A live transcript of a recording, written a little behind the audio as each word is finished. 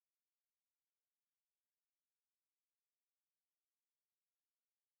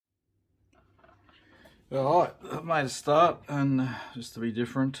Alright, I've made a start, and just to be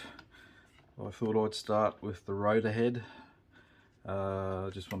different, I thought I'd start with the rotor head. I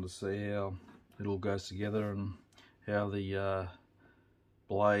just wanted to see how it all goes together and how the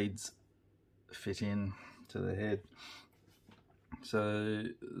blades fit in to the head. So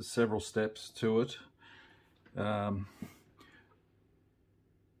several steps to it. I'll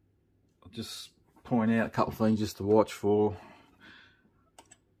just point out a couple of things just to watch for.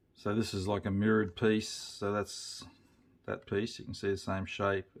 So this is like a mirrored piece, so that's that piece. You can see the same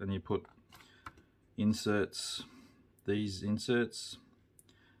shape, and you put inserts, these inserts,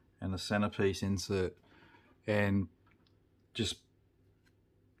 and the centerpiece insert, and just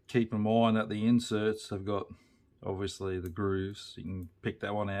keep in mind that the inserts have got obviously the grooves. You can pick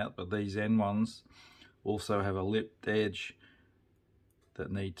that one out, but these end ones also have a lipped edge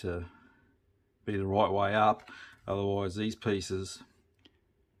that need to be the right way up, otherwise these pieces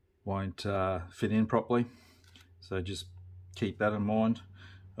won't fit in properly. So just keep that in mind,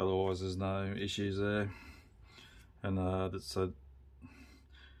 otherwise there's no issues there. And so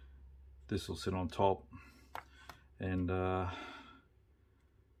this will sit on top, and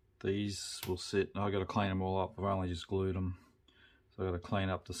these will sit. I've got to clean them all up. I've only just glued them, so I've got to clean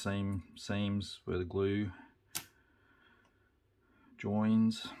up the seams where the glue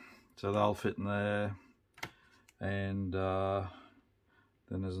joins, so they'll fit in there. And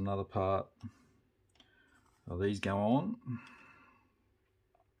then there's another part. These go on,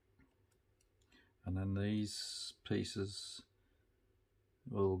 and then these pieces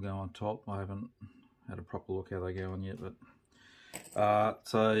will go on top. I haven't had a proper look how they go on yet, but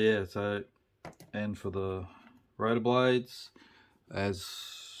so yeah. So, and for the rotor blades, as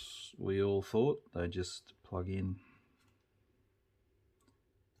we all thought, they just plug in.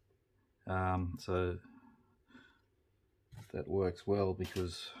 So that works well,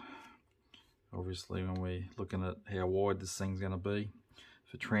 because obviously when we're looking at how wide this thing's going to be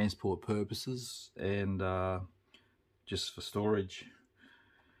for transport purposes, and just for storage,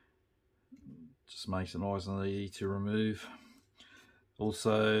 just makes it nice and easy to remove.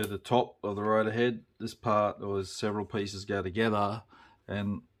 Also, the top of the rotor head, this part, was several pieces go together,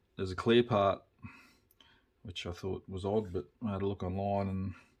 and there's a clear part which I thought was odd, but I had a look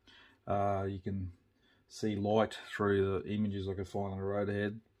online, and you can see light through the images I could find on the rotor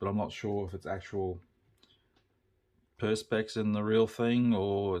head, but I'm not sure if it's actual perspex in the real thing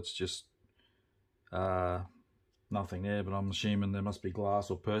or it's just nothing there. But I'm assuming there must be glass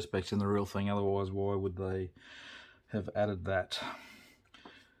or perspex in the real thing, otherwise why would they have added that?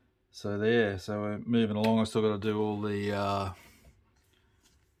 So there, so we're moving along. I still got to do all the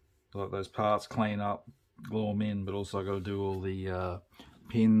like those parts, clean up, glue them in, but also got to do all the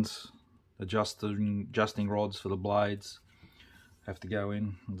pins, adjusting rods for the blades have to go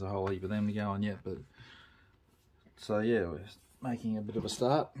in. There's a whole heap of them to go on yet, but so yeah, we're making a bit of a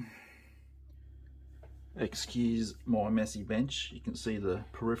start. Excuse my messy bench. You can see the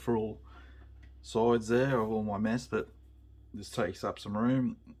peripheral sides there of all my mess, but this takes up some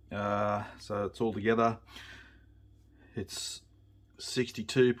room. So it's all together. It's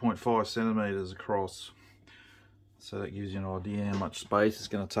 62.5 centimeters across, so that gives you an idea how much space it's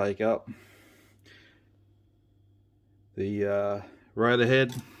going to take up. The rotor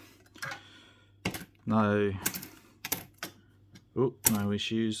head, no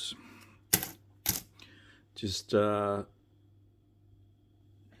issues. Just some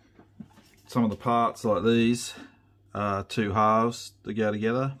of the parts like these are two halves that go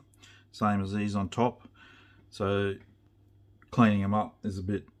together, same as these on top. So cleaning them up is a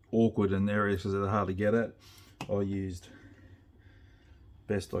bit awkward in areas because they're hard to get at. I used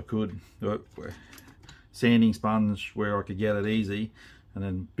best I could sanding sponge where I could get it easy, and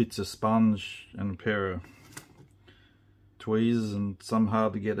then bits of sponge and a pair of tweezers and some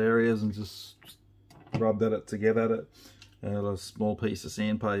hard to get areas, and just rubbed at it to get at it, and a small piece of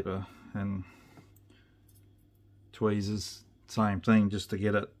sandpaper and tweezers, same thing, just to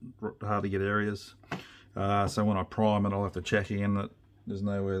get it hard to get areas. So when I prime it, I'll have to check again that there's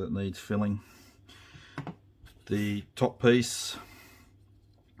nowhere that needs filling. The top piece,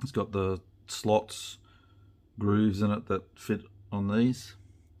 it's got the slots, grooves in it that fit on these,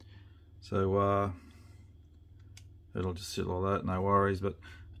 so it'll just sit like that, no worries. But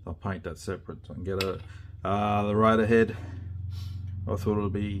I'll paint that separate so I can get it. The rotor head, I thought it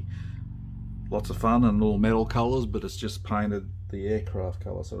would be lots of fun and all metal colours, but it's just painted the aircraft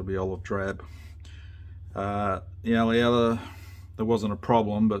colour, so it'll be olive drab. The only other that wasn't a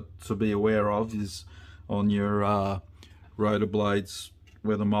problem but to be aware of is on your rotor blades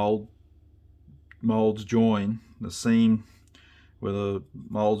where the molds join, the seam where the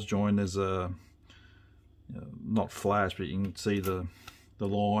molds join, there's a not flash, but you can see the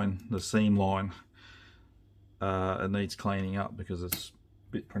line, the seam line. It needs cleaning up because it's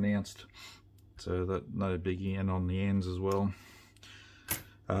a bit pronounced, so that no biggie, and on the ends as well.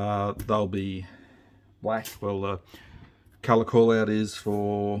 They'll be black. Well, the colour call out is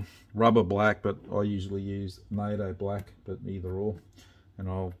for rubber black, but I usually use NATO black, but either or. And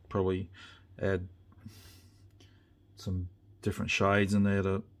I'll probably add some different shades in there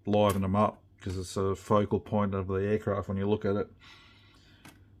to liven them up, because it's a focal point of the aircraft when you look at it.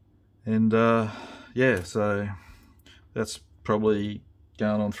 And yeah, so that's probably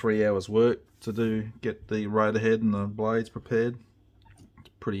going on 3 hours work to get the rotor head and the blades prepared. It's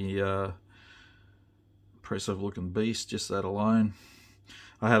pretty impressive looking beast, just that alone.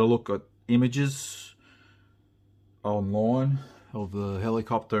 I had a look at images online of the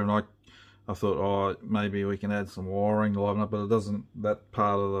helicopter, and I thought, oh, maybe we can add some wiring to liven up, but it doesn't. That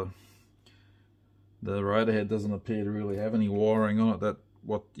part of the rotor head doesn't appear to really have any wiring on it. That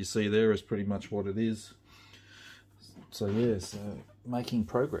what you see there is pretty much what it is. So yeah, so making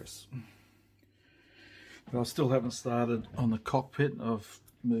progress. But I still haven't started on the cockpit. I've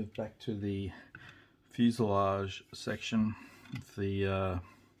moved back to the fuselage section with the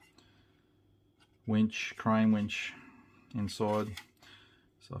winch, crane winch inside.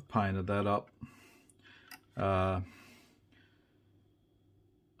 So I've painted that up. I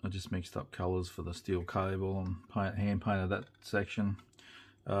just mixed up colours for the steel cable and hand painted that section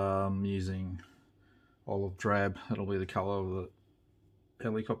using olive drab. That'll be the colour of the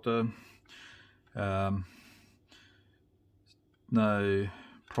helicopter. No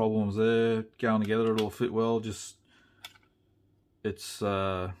problems there, going together, it'll fit well. Just it's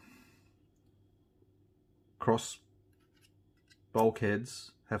cross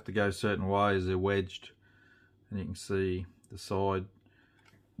bulkheads have to go certain ways. They're wedged, and you can see the side,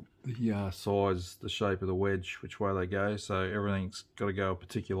 the sides, the shape of the wedge, which way they go. So everything's got to go a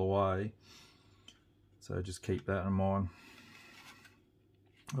particular way. So just keep that in mind.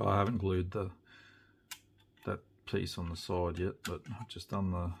 Well, I haven't glued that piece on the side yet, but I've just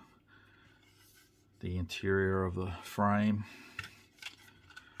done the interior of the frame.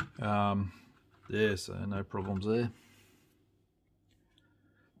 Yeah, so no problems there.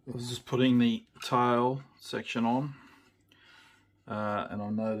 I was just putting the tail section on, and I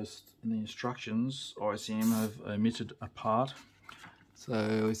noticed in the instructions ICM have omitted a part.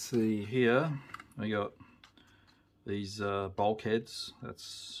 So we see here we got these bulkheads.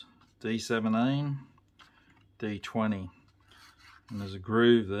 That's D17, D20, and there's a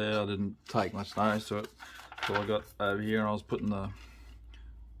groove there. I didn't take much notice to it until I got over here and I was putting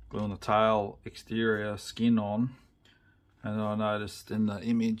gluing the tail exterior skin on, and I noticed in the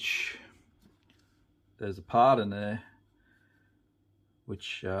image there's a part in there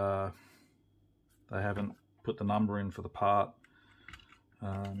which they haven't put the number in for the part.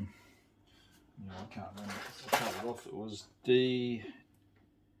 I can't remember. I cut it off. It was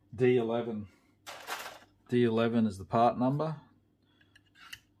D11. D11 is the part number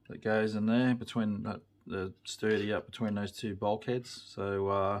that goes in there between the sturdy up between those two bulkheads.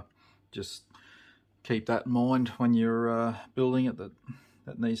 So just keep that in mind when you're building it,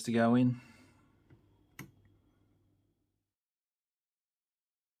 that needs to go in.